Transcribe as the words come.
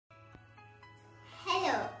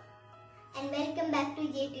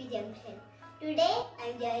J2 Junction. Today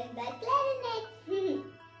I'm joined by Clarinet.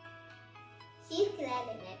 She's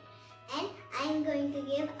Clarinet and I'm going to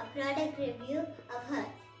give a product review of hers.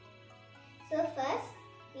 So first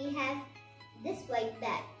we have this white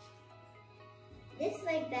bag. This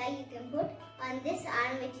white bag you can put on this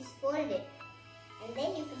arm which is folded and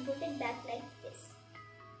then you can put it back like this.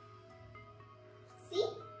 See?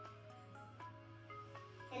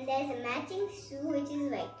 And there's a matching shoe which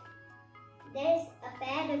is white. There's a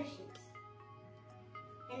pair of shoes.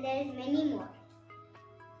 And there is many more.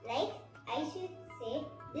 Like I should say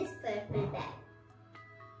this purple bag.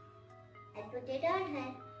 I put it on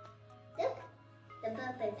her. Look, the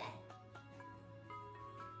purple bag.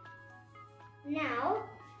 Now,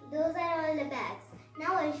 those are all the bags.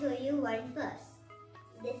 Now I'll show you one purse.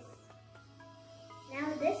 This. Now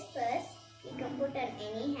this purse you can put on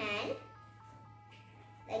any hand.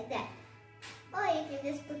 Like that. Or you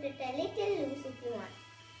can just put it a little loose if you want.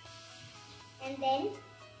 And then,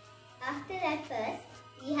 after that purse,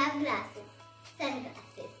 we have glasses.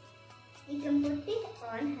 Sunglasses. You can put it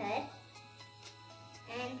on her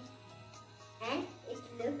and it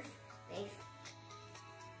looks nice.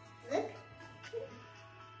 Look.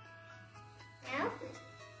 Now,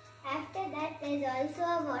 after that there is also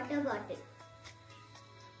a water bottle.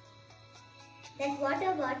 That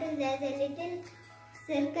water bottle, there is a little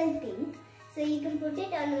circle thing. So you can put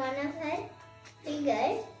it on one of her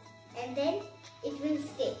fingers and then it will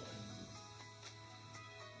stay.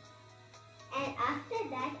 And after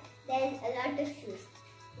that there is a lot of shoes.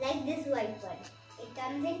 Like this white one. It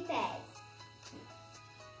comes in pairs.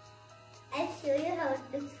 I'll show you how it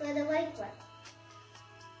looks for the white one.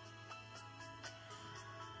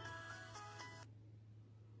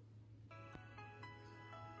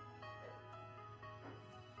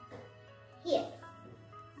 Here.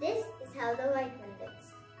 This is how the white one looks.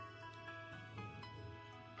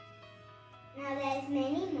 Now there's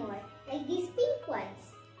many more, like these pink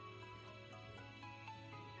ones.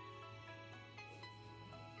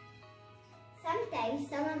 Sometimes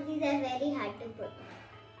some of these are very hard to put.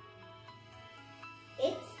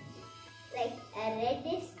 It's like a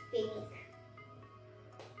reddish pink.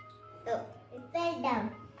 Oh, it fell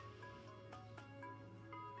down.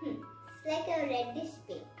 It's like a reddish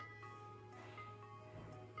pink.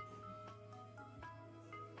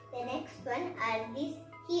 The next one are these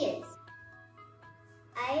heels.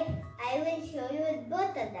 I will show you with both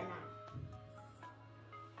of them on.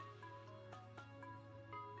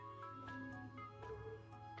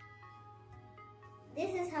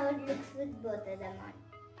 This is how it looks with both of them on.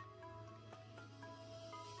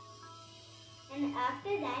 And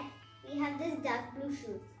after that, we have this dark blue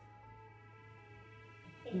shoes.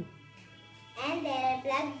 And there are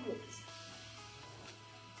black boots.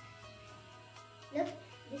 Look.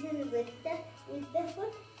 This is with the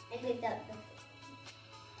foot and without the foot.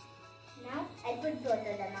 Now I put both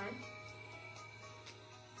of them on.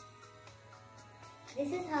 This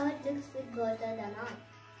is how it looks with both of them on.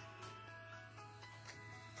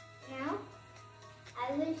 Now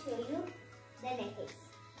I will show you the necklace.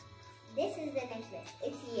 This is the necklace.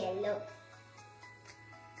 It's yellow.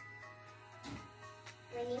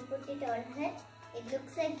 When you put it on her, it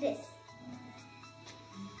looks like this.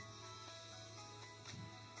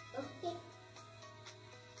 Okay.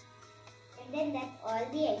 And then that's all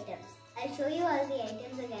the items. I'll show you all the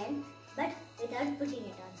items again, but without putting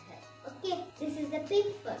it on her. Okay, this is the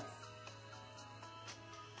pink purse.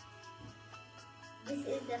 This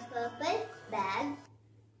is the purple bag.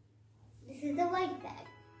 This is the white bag.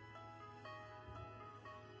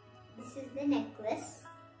 This is the necklace.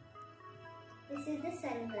 This is the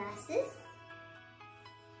sunglasses.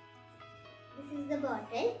 This is the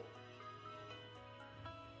bottle.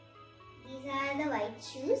 These are the white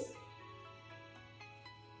shoes.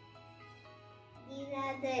 These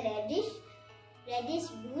are the reddish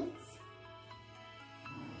boots.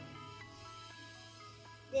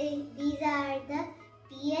 These are the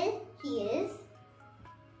teal heels.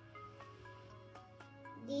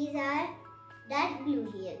 These are dark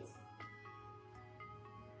blue heels.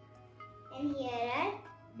 And here are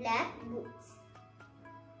black boots.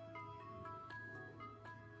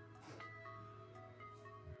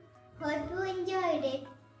 Hope you enjoyed it.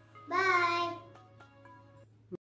 Bye.